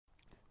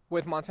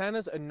With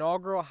Montana's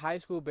inaugural high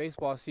school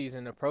baseball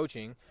season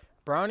approaching,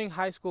 Browning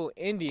High School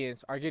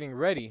Indians are getting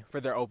ready for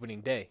their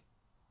opening day.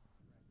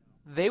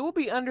 They will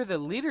be under the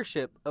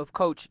leadership of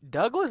Coach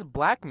Douglas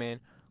Blackman,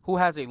 who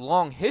has a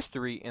long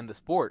history in the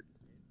sport.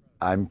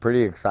 I'm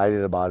pretty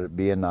excited about it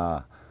being,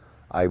 I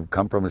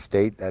come from a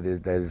state that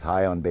is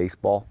high on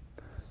baseball,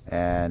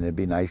 and it'd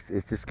be nice,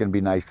 it's just going to be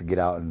nice to get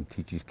out and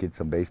teach these kids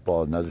some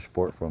baseball, another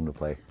sport for them to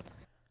play.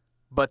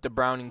 But the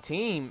Browning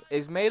team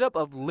is made up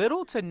of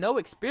little to no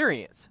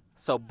experience,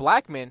 so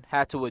Blackman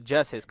had to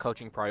adjust his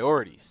coaching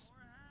priorities.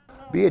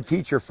 Be a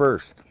teacher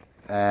first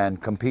and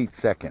compete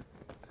second.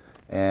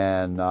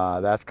 And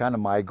that's kind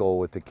of my goal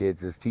with the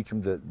kids, is teach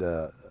them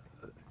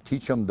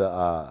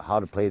how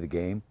to play the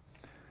game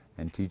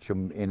and teach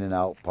them in and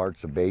out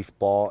parts of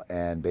baseball,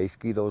 and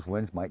basically those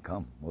wins might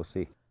come. We'll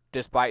see.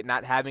 Despite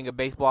not having a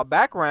baseball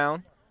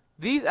background,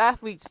 these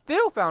athletes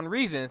still found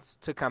reasons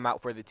to come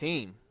out for the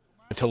team.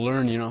 To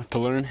learn,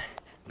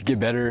 to get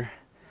better,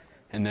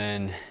 and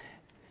then,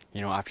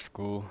 after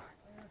school,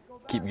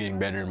 keep getting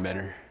better and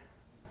better.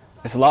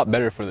 It's a lot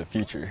better for the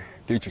future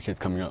kids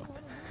coming up.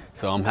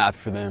 So I'm happy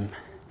for them,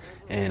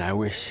 and I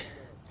wish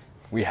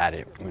we had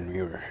it when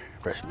we were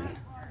freshmen.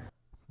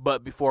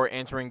 But before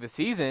entering the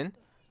season,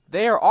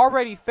 they are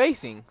already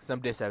facing some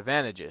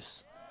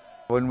disadvantages.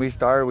 When we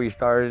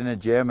started in the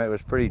gym. It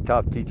was pretty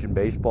tough teaching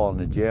baseball in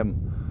the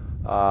gym.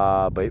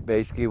 But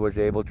basically was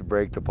able to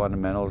break the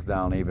fundamentals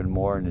down even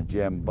more in the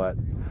gym. But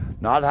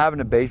not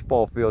having a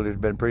baseball field has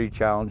been pretty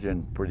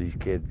challenging for these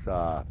kids,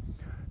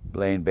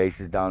 laying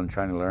bases down and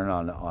trying to learn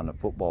on a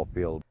football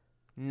field.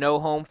 No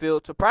home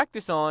field to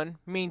practice on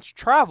means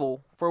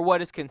travel for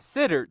what is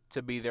considered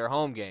to be their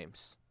home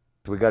games.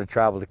 We got to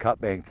travel to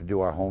Cutbank to do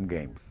our home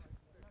games.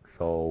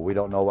 So we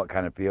don't know what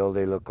kind of field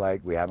they look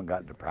like. We haven't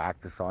gotten to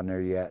practice on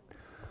there yet.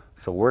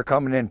 So we're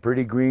coming in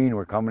pretty green.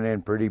 We're coming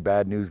in pretty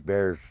Bad News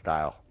Bears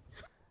style.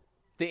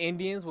 The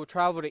Indians will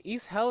travel to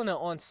East Helena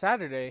on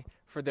Saturday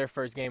for their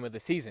first game of the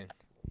season.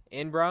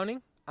 In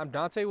Browning, I'm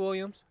Dante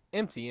Williams,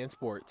 MTN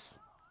Sports.